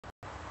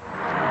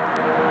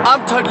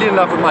I'm totally in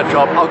love with my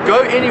job. I'll go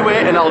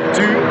anywhere and I'll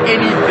do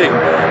anything.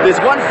 There's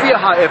one fear,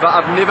 however,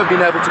 I've never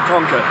been able to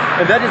conquer,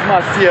 and that is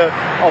my fear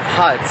of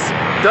heights.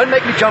 Don't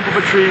make me jump off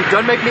a tree,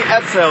 don't make me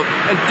abseil,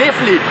 and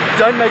definitely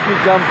don't make me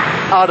jump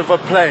out of a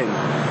plane.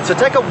 So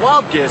take a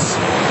wild guess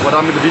what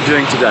I'm going to be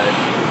doing today.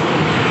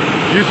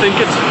 You think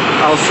it,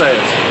 I'll say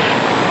it.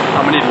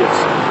 I'm an idiot.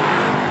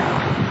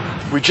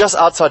 We're just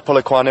outside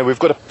Polokwane. We've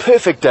got a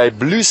perfect day,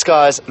 blue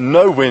skies,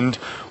 no wind.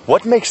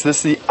 What makes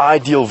this the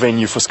ideal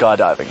venue for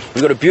skydiving?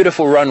 We've got a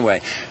beautiful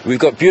runway. We've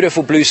got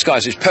beautiful blue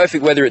skies. It's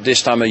perfect weather at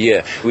this time of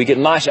year. We get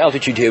nice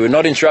altitude here. We're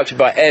not interrupted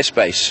by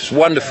airspace. It's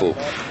wonderful.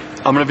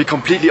 I'm going to be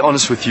completely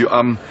honest with you.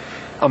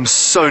 I'm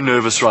so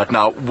nervous right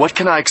now. What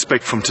can I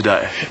expect from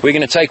today? We're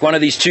going to take one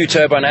of these 2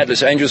 turbine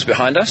Atlas Angels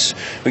behind us.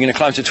 We're going to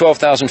climb to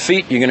 12,000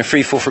 feet. You're going to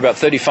free fall for about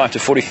 35 to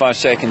 45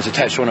 seconds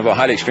attached to one of our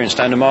highly experienced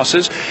tandem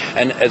masters.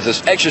 And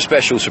as an extra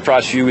special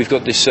surprise for you, we've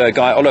got this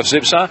guy, Olaf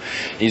Zipser.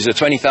 He's a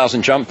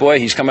 20,000 jump boy.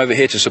 He's come over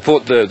here to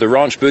support the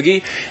ranch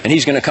boogie, and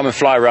he's going to come and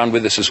fly around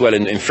with us as well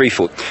in free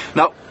fall.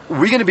 Now,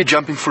 we're going to be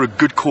jumping for a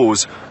good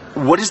cause.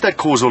 What is that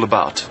cause all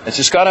about? It's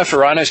a Skydive for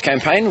Rhinos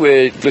campaign.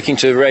 We're looking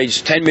to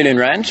raise 10 million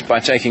rand by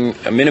taking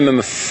a minimum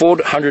of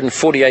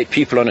 448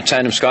 people on a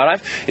tandem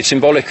skydive. It's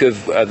symbolic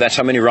of that's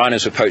how many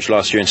rhinos were poached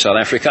last year in South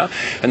Africa.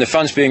 And the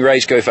funds being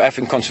raised go for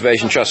African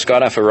Conservation Trust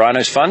Skydive for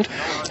Rhinos Fund.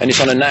 And it's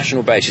on a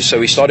national basis. So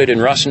we started in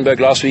Rustenburg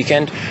last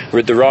weekend. We're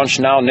at the ranch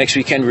now. Next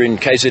weekend we're in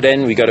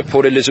KZN. We go to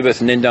Port Elizabeth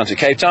and then down to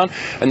Cape Town.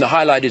 And the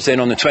highlight is then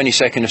on the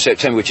 22nd of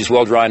September, which is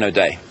World Rhino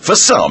Day. For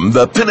some,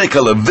 the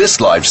pinnacle of this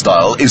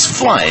lifestyle is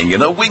flying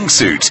in a wingsuit,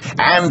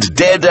 and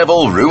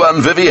daredevil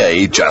Ruan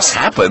Vivier just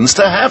happens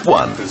to have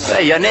one.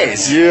 Hey,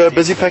 Janez. You're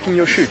busy packing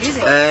your chute.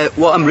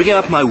 Well, I'm rigging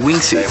up my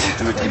wingsuit.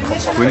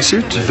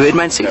 Wingsuit?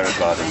 Birdman suit,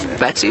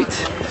 bat suit,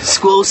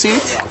 squirrel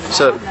suit.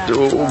 So,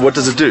 what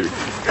does it do?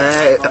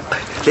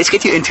 Let's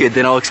get you into it,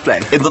 then I'll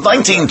explain. In the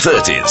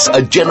 1930s,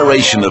 a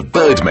generation of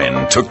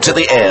birdmen took to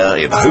the air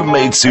in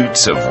homemade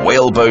suits of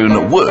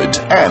whalebone, wood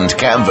and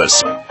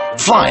canvas,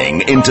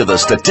 flying into the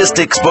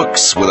statistics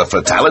books with a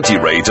fatality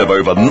rate of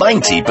over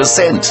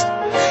 90%.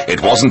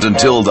 It wasn't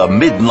until the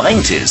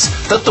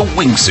mid-90s that the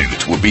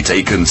wingsuit would be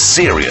taken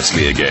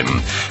seriously again,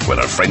 when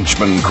a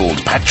Frenchman called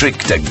Patrick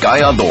de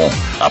Gaillardon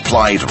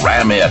applied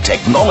ram air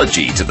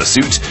technology to the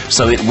suit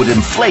so it would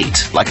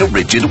inflate like a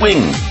rigid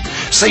wing.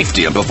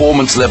 Safety and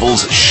performance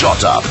levels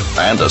shot up,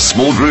 and a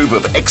small group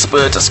of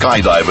expert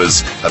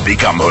skydivers have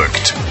become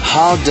hooked.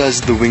 How does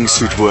the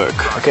wingsuit work?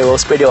 Okay, well,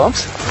 spread your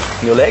arms,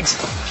 your legs,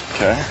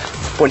 Okay.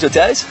 point your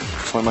toes,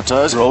 Point my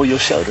toes. roll your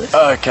shoulders.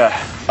 Okay.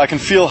 I can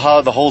feel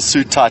how the whole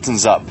suit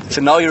tightens up.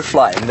 So now you're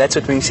flying. That's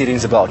what wingsuiting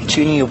is about.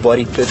 Tuning your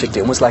body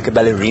perfectly, almost like a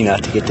ballerina,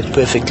 to get the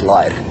perfect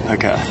glide.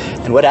 Okay.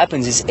 And what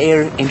happens is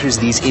air enters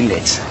these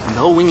inlets, and the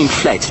whole wing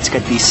inflates. It's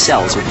got these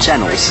cells or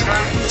channels.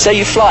 So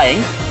you're flying,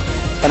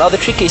 and now the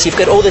trick is you've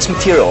got all this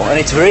material, and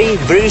it's very,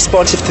 very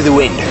responsive to the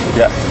wind.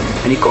 Yeah.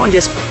 And you can't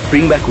just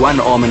bring back one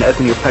arm and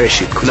open your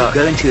parachute, because you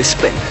go into a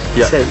spin.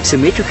 Yeah. So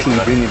symmetrically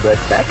you bring your boat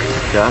back.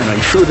 Yeah. And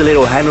you feel the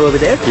little handle over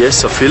there,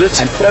 Yes, I feel it.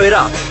 and throw it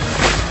out.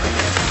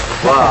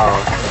 Wow.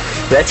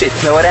 That's it.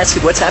 Now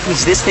what's happening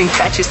is this thing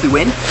catches the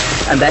wind,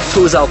 and that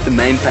pulls out the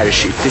main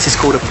parachute. This is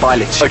called a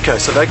pilot chute. Okay,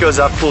 so that goes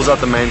up, pulls out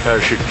the main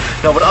parachute.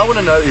 Now what I want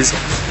to know is,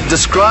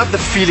 describe the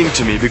feeling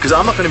to me, because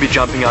I'm not going to be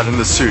jumping out in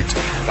the suit.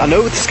 I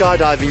know with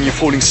skydiving you're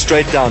falling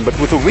straight down, but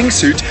with a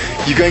wingsuit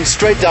you're going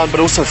straight down but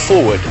also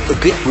forward. A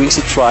good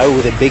wingsuit trial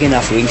with a big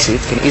enough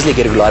wingsuit can easily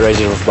get a glide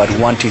ratio of about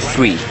 1 to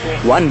 3.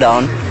 1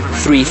 down,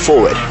 3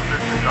 forward.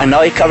 And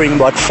now you're covering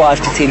about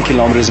 5 to 10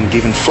 kilometers in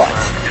given flight.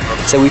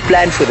 So we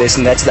planned for this,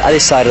 and that's the other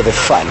side of the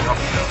fun.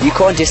 You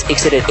can't just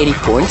exit at any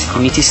point.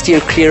 You need to steer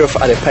clear of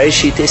other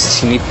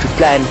parachutists. You need to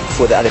plan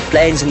for the other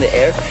planes in the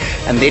air,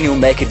 and then you'll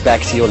make it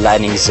back to your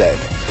landing zone.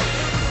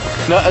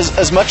 Now,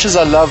 as much as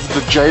I love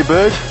the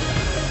Jaybird,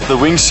 the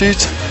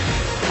wingsuit,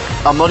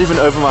 I'm not even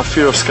over my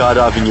fear of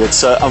skydiving yet,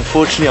 so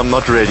unfortunately I'm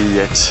not ready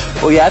yet.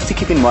 Well, you have to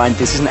keep in mind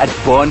this is an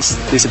advanced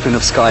discipline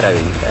of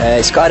skydiving.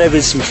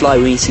 Skydivers who fly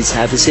wingsuits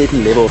have a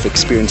certain level of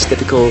experience,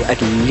 typical at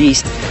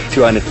least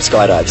 200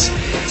 skydives.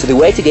 So the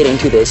way to get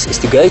into this is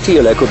to go to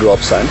your local drop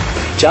zone,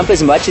 jump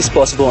as much as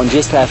possible and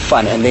just have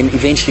fun, and then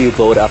eventually you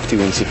build up to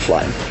wingsuit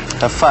flying.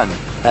 Have fun.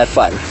 Have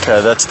fun.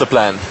 Okay, that's the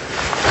plan.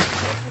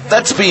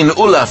 That's been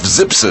Olaf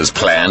Zipser's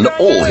plan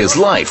all his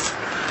life.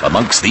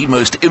 Amongst the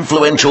most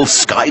influential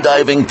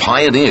skydiving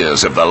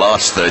pioneers of the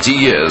last 30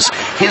 years,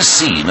 he's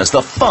seen as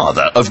the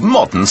father of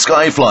modern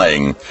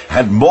skyflying,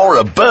 and more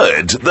a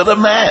bird than a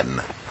man.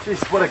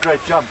 Jeez, what a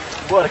great jump.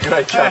 What a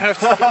great jump. I have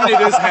to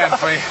need his hand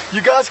for you.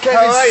 You guys came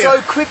How are in so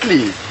you?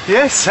 quickly.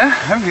 Yes,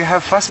 we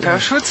have fast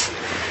parachutes.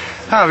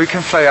 We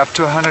can fly up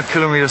to 100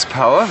 kilometers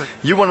per hour.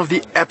 You're one of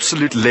the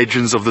absolute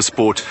legends of the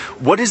sport.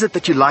 What is it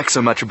that you like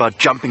so much about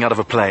jumping out of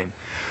a plane?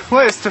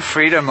 Well, it's the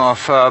freedom of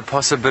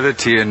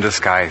possibility in the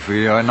sky.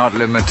 We are not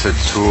limited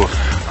to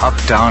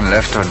up, down,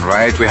 left and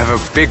right. We have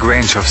a big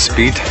range of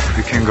speed.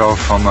 We can go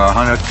from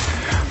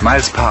 100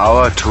 miles per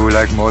hour to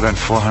like more than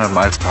 400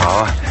 miles per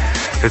hour.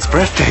 It's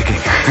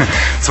breathtaking.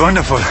 It's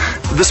wonderful.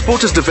 The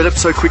sport has developed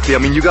so quickly. I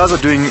mean, you guys are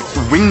doing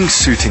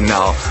wingsuiting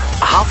now.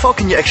 How far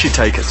can you actually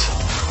take it?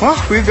 Well,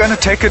 we're going to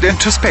take it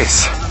into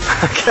space.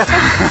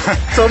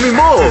 Tell me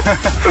more.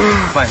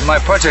 My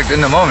project in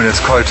the moment is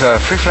called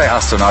Free Fly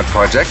Astronaut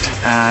Project,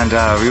 and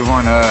we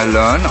want to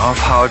learn of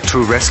how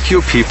to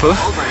rescue people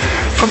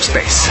from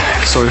space.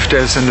 So if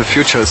there's in the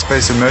future a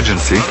space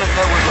emergency,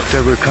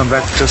 they will come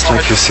back just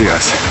like you see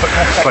us,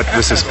 but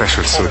with a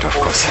special suit, of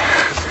course.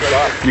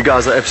 You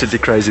guys are absolutely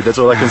crazy. That's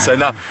all I can say.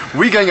 Now,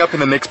 we're going up in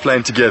the next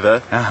plane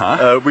together.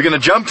 We're going to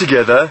jump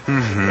together.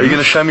 Are you going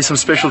to show me some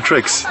special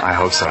tricks? I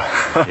hope so.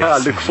 I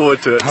Yes. look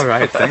forward to it. All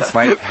right, thanks,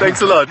 Mike.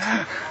 Thanks a lot.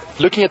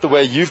 Looking at the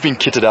way you've been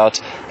kitted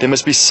out, there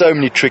must be so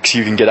many tricks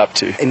you can get up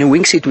to. In a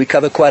wingsuit, we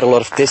cover quite a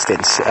lot of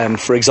distance.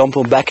 For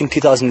example, back in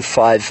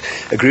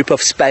 2005, a group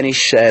of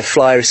Spanish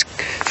flyers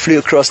flew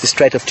across the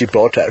Strait of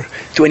Gibraltar,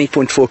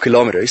 20.4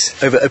 kilometers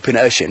over open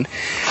ocean.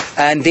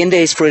 And then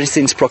there's, for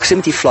instance,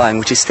 proximity flying,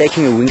 which is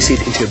taking a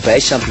wingsuit into a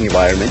base jumping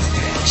environment,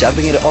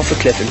 jumping it off a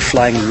cliff and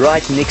flying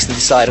right next to the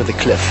side of the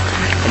cliff.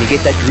 And you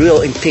get that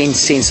real intense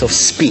sense of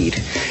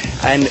speed.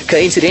 And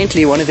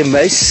coincidentally, one of the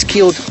most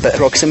skilled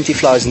proximity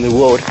flyers in the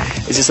world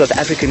is a South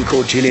African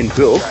called Julian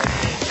Bull.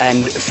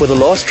 And for the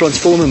last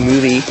Transformer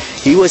movie,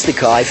 he was the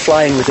guy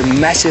flying with a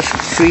massive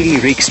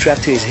 3D rig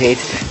strapped to his head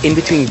in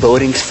between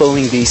buildings,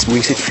 filming these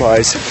wingsuit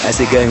flyers as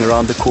they're going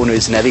around the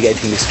corners,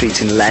 navigating the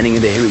streets and landing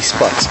in the hairy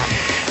spots.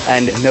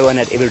 And no one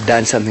had ever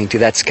done something to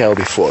that scale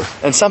before.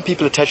 And some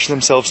people attach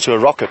themselves to a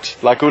rocket,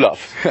 like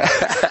Olaf.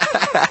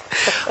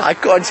 I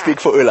can't speak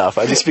for Olaf,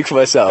 I just speak for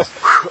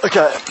myself.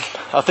 Okay,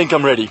 I think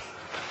I'm ready.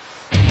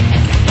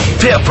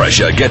 Peer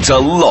pressure gets a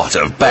lot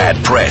of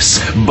bad press,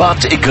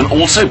 but it can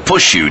also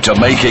push you to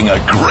making a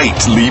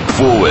great leap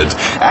forward.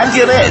 And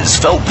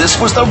Janez felt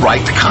this was the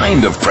right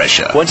kind of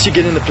pressure. Once you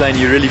get in the plane,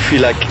 you really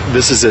feel like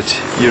this is it.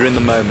 You're in the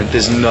moment.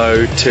 There's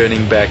no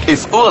turning back.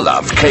 If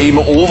Olaf came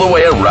all the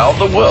way around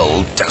the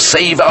world to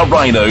save our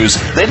rhinos,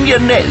 then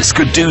Janez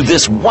could do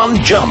this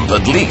one jump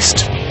at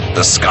least.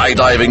 The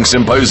skydiving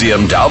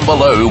symposium down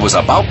below was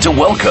about to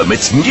welcome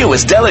its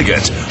newest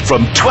delegate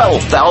from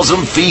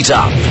 12,000 feet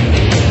up.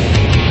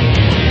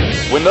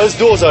 When those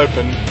doors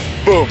open,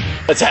 boom,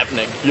 it's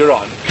happening. You're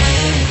on.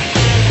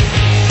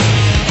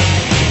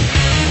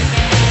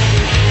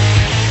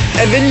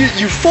 And then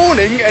you're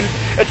falling, and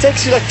it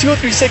takes you like 2 or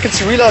 3 seconds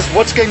to realize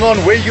what's going on,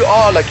 where you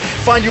are, like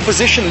find your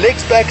position,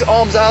 legs back,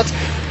 arms out.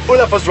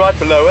 Olaf was right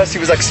below us. He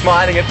was like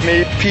smiling at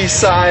me, peace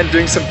sign,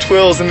 doing some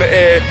twirls in the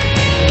air.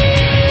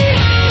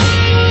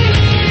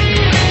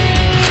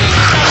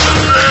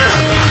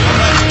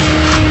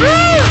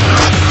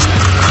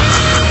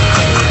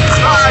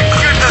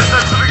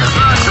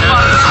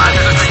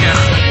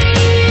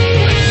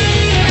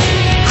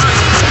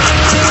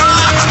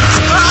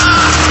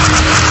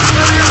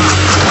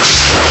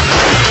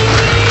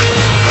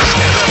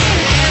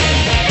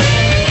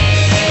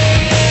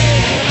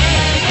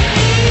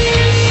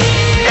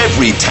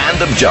 Every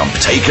tandem jump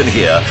taken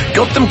here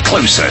got them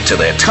closer to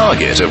their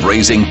target of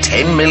raising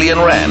 10 million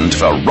rand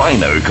for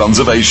rhino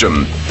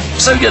conservation.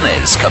 So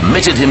Janez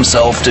committed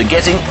himself to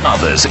getting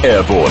others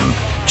airborne,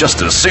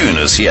 just as soon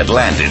as he had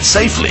landed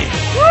safely.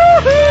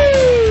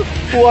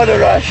 Woohoo! What a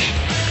rush.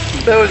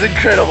 That was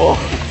incredible.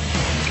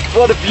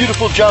 What a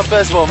beautiful jump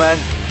as well, man.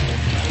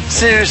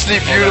 Seriously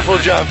beautiful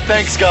jump.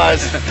 Thanks,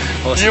 guys.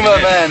 You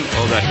my man.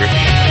 Well done, Rick.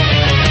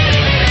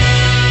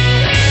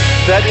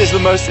 That is the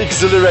most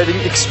exhilarating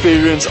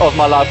experience of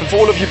my life. And for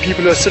all of you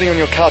people who are sitting on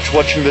your couch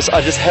watching this, I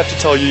just have to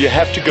tell you, you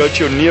have to go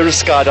to your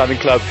nearest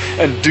skydiving club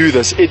and do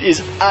this. It is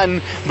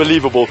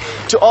unbelievable.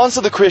 To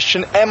answer the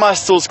question, am I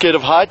still scared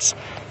of heights?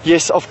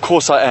 Yes, of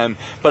course I am.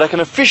 But I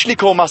can officially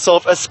call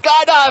myself a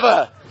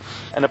skydiver.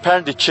 And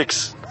apparently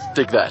chicks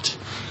dig that.